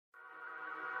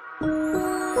Hello,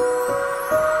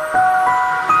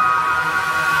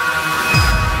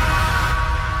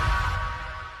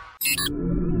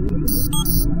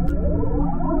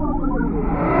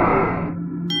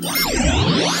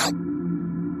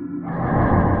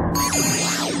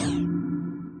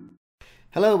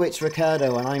 it's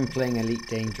Ricardo and I'm playing Elite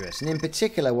Dangerous, and in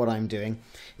particular what I'm doing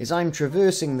is I'm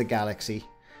traversing the galaxy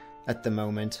at the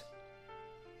moment.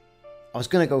 I was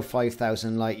going to go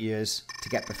 5,000 light years to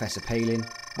get Professor Palin.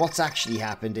 What's actually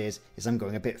happened is I'm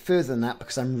going a bit further than that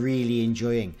because I'm really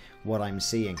enjoying what I'm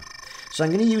seeing. So I'm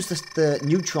going to use the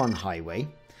Neutron Highway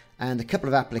and a couple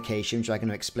of applications which I'm going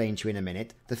to explain to you in a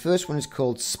minute. The first one is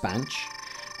called Spanch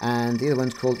and the other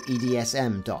one's called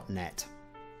EDSM.net.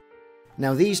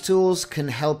 Now these tools can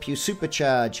help you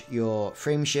supercharge your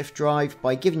frameshift drive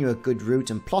by giving you a good route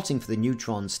and plotting for the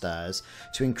neutron stars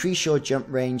to increase your jump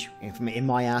range, in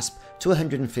my ASP, to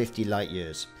 150 light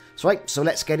years. So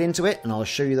let's get into it and I'll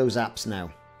show you those apps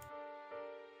now.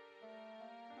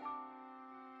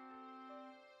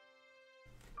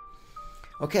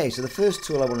 Okay, so the first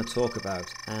tool I want to talk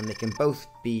about, and they can both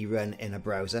be run in a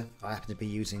browser, I happen to be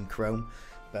using Chrome,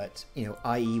 but you know,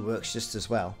 IE works just as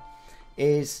well,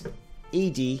 is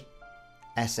EDSM.net.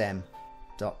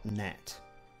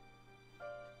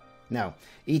 Now,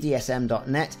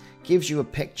 EDSM.net gives you a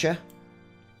picture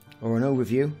or an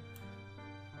overview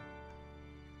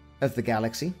of the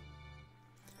galaxy,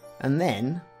 and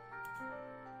then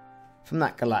from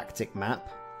that galactic map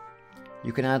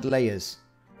you can add layers,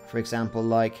 for example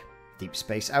like deep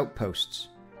space outposts.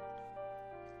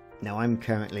 Now I'm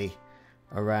currently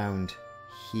around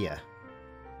here,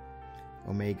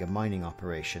 Omega mining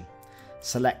operation.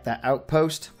 Select that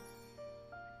outpost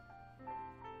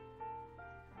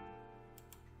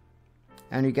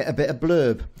and you get a bit of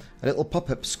blurb, a little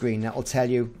pop-up screen that will tell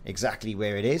you exactly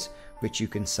where it is, which you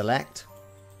can select,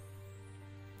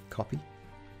 copy,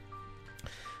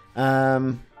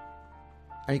 and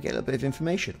you get a little bit of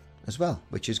information as well,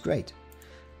 which is great.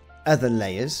 Other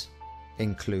layers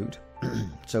include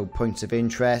so points of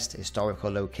interest,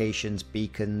 historical locations,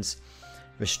 beacons,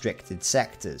 restricted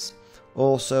sectors.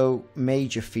 Also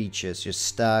major features, just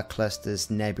star clusters,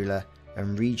 nebula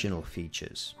and regional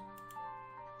features.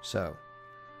 So,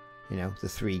 you know, the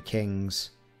Three Kings,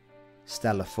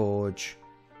 Stellar Forge,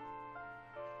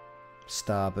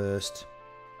 Starburst,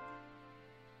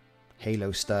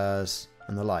 Halo stars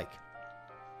and the like.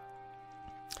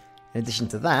 In addition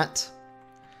to that,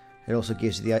 it also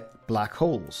gives you the black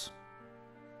holes,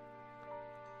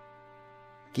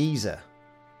 geyser,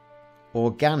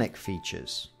 organic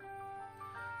features.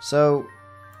 So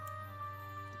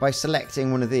by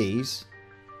selecting one of these,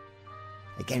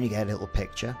 again you get a little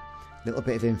picture, a little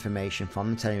bit of information from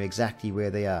them telling you exactly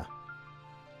where they are.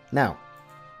 Now,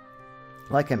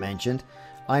 like I mentioned,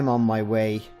 I'm on my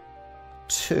way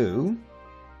to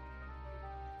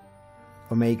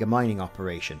Omega mining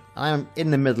operation. I'm in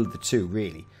the middle of the two,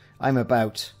 really. I'm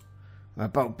about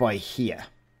by here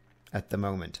at the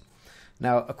moment.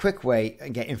 Now, a quick way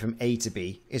of getting from A to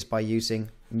B is by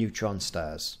using neutron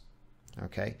stars.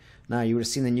 Okay, now you would have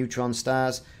seen the neutron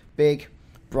stars, big,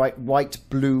 bright, white,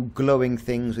 blue, glowing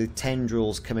things with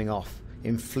tendrils coming off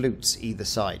in flutes either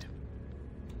side.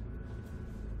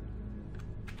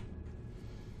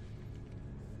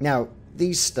 Now,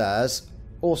 these stars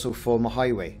also form a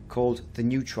highway called the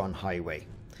Neutron Highway,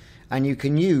 and you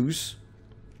can use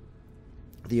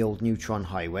the old Neutron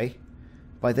Highway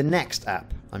by the next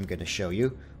app I'm going to show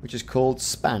you, which is called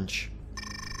Spanch.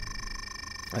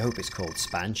 I hope it's called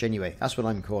Spanch anyway, that's what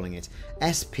I'm calling it.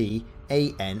 S-P-A-N-S-H.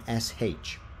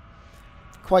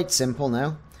 Quite simple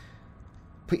now.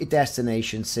 Put your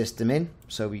destination system in,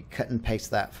 so we cut and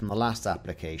paste that from the last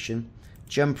application.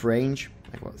 Jump range,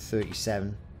 like what,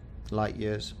 37 light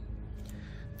years.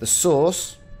 The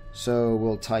source, so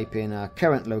we'll type in our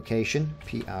current location,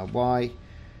 P-R-Y,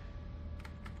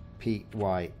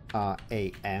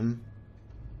 P-Y-R-A-M,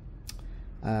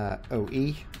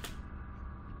 O-E,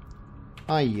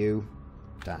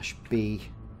 IU-B,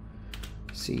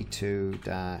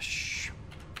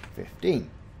 C2-15.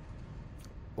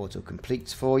 Auto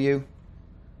completes for you.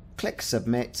 Click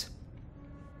submit.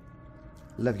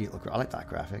 Lovely little, I like that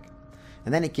graphic.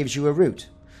 And then it gives you a route.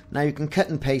 Now you can cut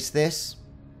and paste this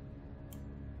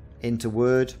into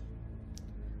Word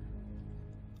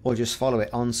or just follow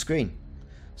it on screen.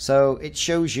 So it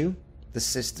shows you the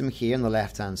system here on the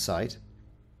left hand side,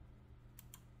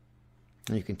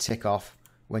 and you can tick off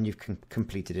when you've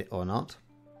completed it or not,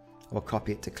 or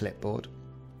copy it to clipboard.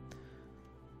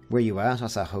 Where you are,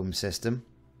 that's our home system.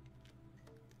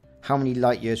 How many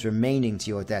light years remaining to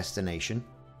your destination,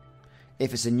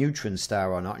 if it's a neutron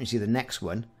star or not, and you see the next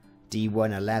one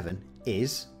D111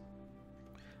 is,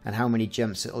 and how many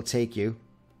jumps it'll take you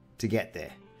to get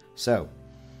there. So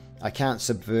I can't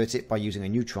subvert it by using a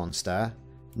neutron star.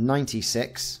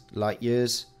 96 light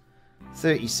years,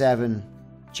 37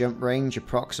 jump range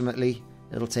approximately.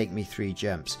 It'll take me 3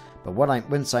 jumps. But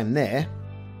once I'm there,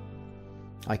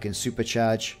 I can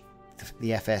supercharge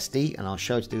the FSD, and I'll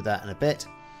show you to do that in a bit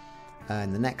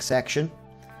in the next section,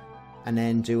 and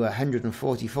then do a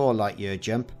 144 light year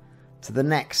jump to the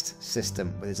next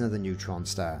system where there's another neutron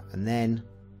star, and then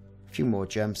a few more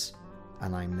jumps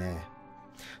and I'm there.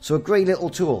 So a great little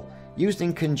tool used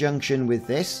in conjunction with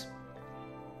this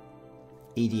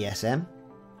EDSM,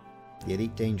 the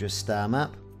Elite Dangerous Star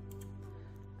Map,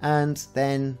 and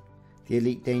then the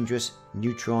Elite Dangerous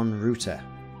Neutron Router.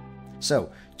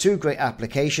 So 2 great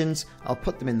applications. I'll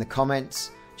put them in the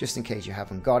comments just in case you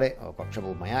haven't got it or I've got trouble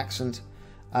with my accent.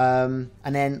 And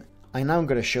then I'm now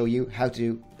going to show you how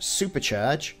to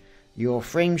supercharge your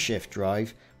frameshift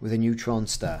drive with a neutron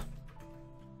star.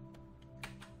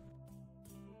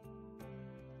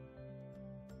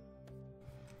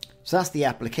 So that's the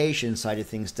application side of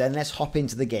things done. Let's hop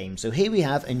into the game. So here we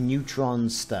have a neutron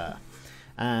star,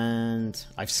 and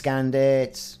I've scanned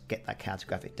it, get that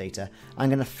cartographic data. I'm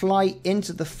going to fly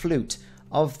into the flute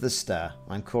of the star.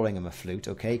 I'm calling him a flute,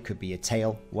 okay? Could be a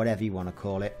tail, whatever you want to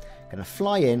call it. Going to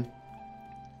fly in.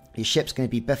 Your ship's going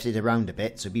to be buffeted around a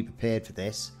bit, so be prepared for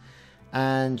this.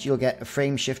 And you'll get a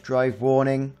frameshift drive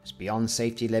warning. It's beyond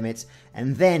safety limits.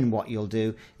 And then what you'll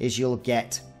do is you'll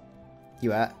get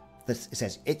it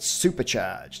says it's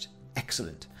supercharged.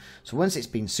 Excellent. So once it's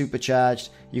been supercharged,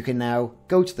 you can now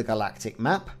go to the galactic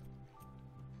map,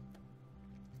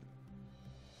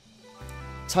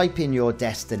 type in your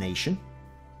destination,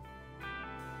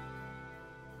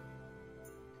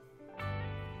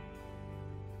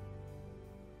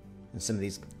 and some of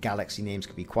these galaxy names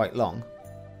could be quite long.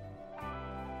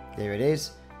 There it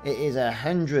is. It is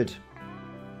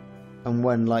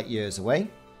 101 light years away.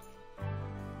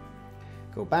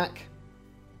 Go back.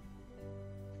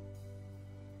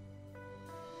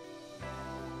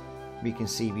 We can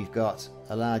see we've got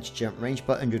a large jump range,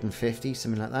 about 150,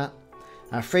 something like that.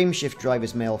 Our frameshift drive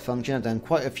is malfunctioned. I've done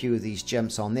quite a few of these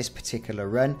jumps on this particular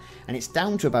run, and it's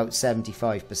down to about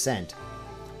 75%.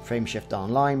 Frameshift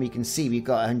online, we can see we've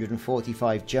got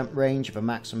 145 jump range of a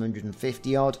maximum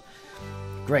 150 odd.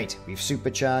 Great, we've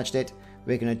supercharged it.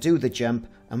 We're going to do the jump,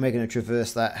 and we're going to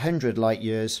traverse that 100 light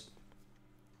years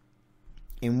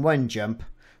in one jump,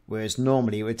 whereas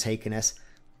normally it would have taken us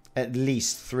at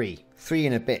least 3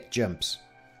 and a bit jumps.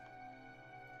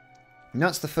 And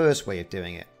that's the first way of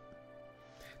doing it.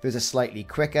 There's a slightly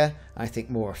quicker, I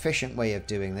think more efficient way of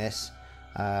doing this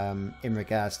in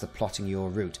regards to plotting your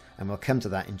route, and we'll come to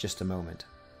that in just a moment.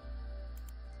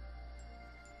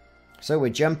 So we're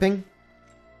jumping.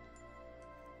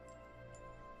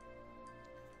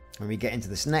 When we get into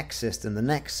this next system, the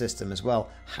next system as well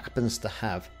happens to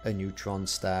have a neutron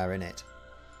star in it.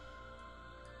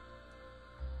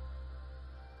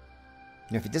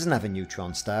 Now, if it doesn't have a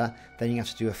neutron star, then you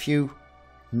have to do a few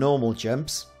normal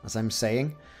jumps, as I'm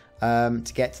saying,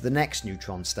 to get to the next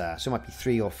neutron star. So it might be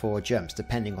 3 or 4 jumps,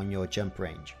 depending on your jump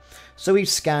range. So we've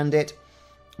scanned it.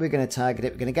 We're going to target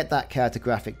it. We're going to get that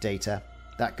cartographic data.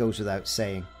 That goes without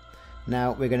saying.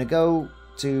 Now, we're going to go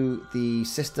to the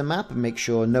system map and make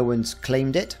sure no one's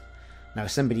claimed it. Now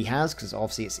somebody has, because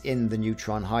obviously it's in the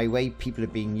Neutron Highway. People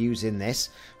have been using this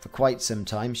for quite some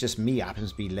time. It's just me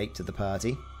happens to be late to the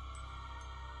party.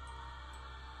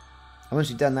 And once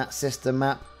we've done that system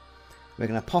map, we're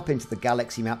going to pop into the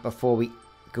galaxy map before we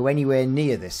go anywhere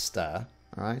near this star.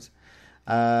 Alright,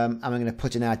 and we're going to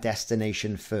put in our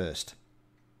destination first.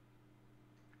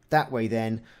 That way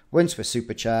then, once we're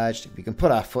supercharged, we can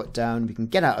put our foot down, we can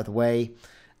get out of the way,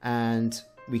 and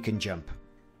we can jump.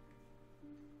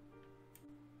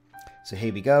 So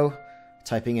here we go,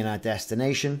 typing in our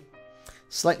destination.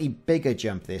 Slightly bigger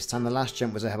jump this time. The last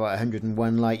jump was about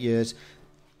 101 light years.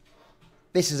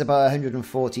 This is about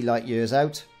 140 light years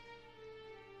out.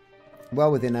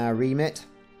 Well within our remit.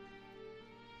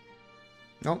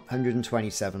 Oh,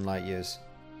 127 light years.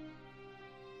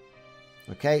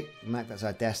 Okay, that's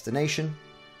our destination.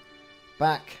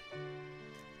 Back,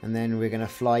 and then we're going to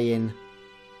fly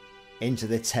into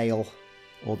the tail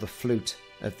or the flute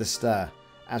of the star,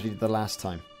 as we did the last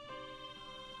time.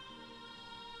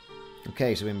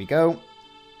 Okay, so in we go.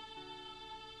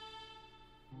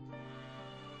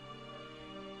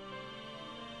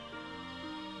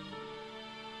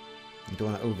 You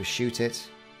don't want to overshoot it.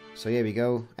 So here we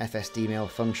go. FSD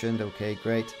malfunctioned. Okay,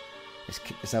 great. Let's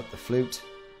kick this out the flute.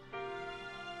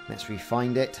 Let's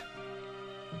refind it.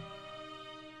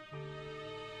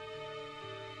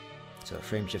 So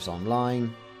frameshift's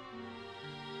online.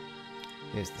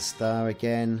 Here's the star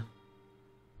again.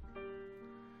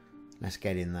 Let's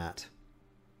get in that.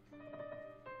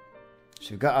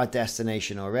 So we've got our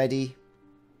destination already.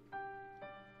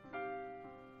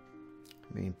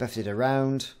 Being buffeted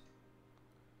around.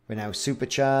 We're now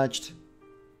supercharged.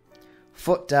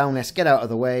 Foot down, let's get out of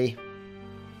the way.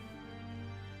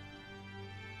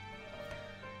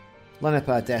 Line up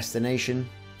our destination.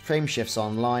 Frameshift's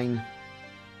online.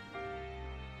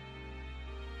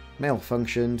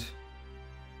 Malfunctioned.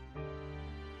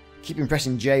 Keeping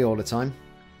pressing J all the time.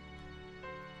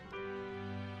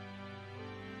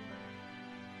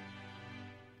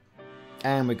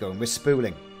 And we're going. We're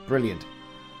spooling. Brilliant.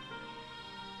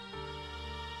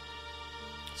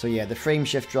 So yeah, the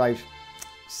frameshift drive,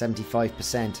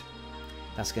 75%.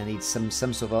 That's going to need some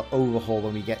sort of overhaul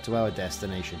when we get to our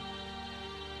destination.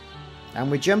 And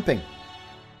we're jumping.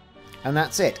 And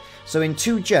that's it. So in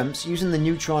 2 jumps, using the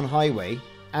Neutron Highway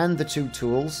and the 2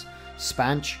 tools,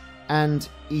 Spanch and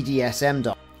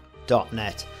EDSM.net.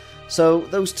 So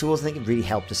those tools, I think, have really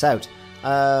helped us out.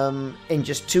 In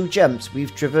just 2 jumps,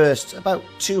 we've traversed about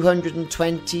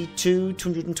 222,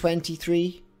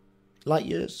 223 light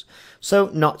years. So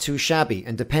not too shabby.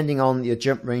 And depending on your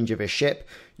jump range of a ship,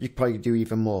 you could probably do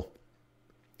even more.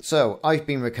 So I've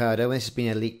been Ricardo, and this has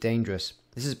been Elite Dangerous.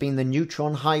 This has been the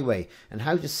Neutron Highway and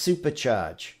how to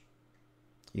supercharge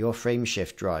your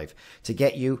frameshift drive to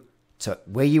get you to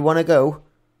where you want to go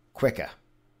quicker.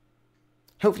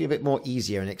 Hopefully a bit more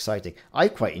easier and exciting. I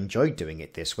quite enjoyed doing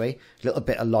it this way. A little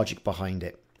bit of logic behind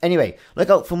it. Anyway, look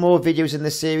out for more videos in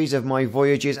this series of my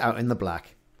voyages out in the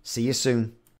black. See you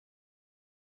soon.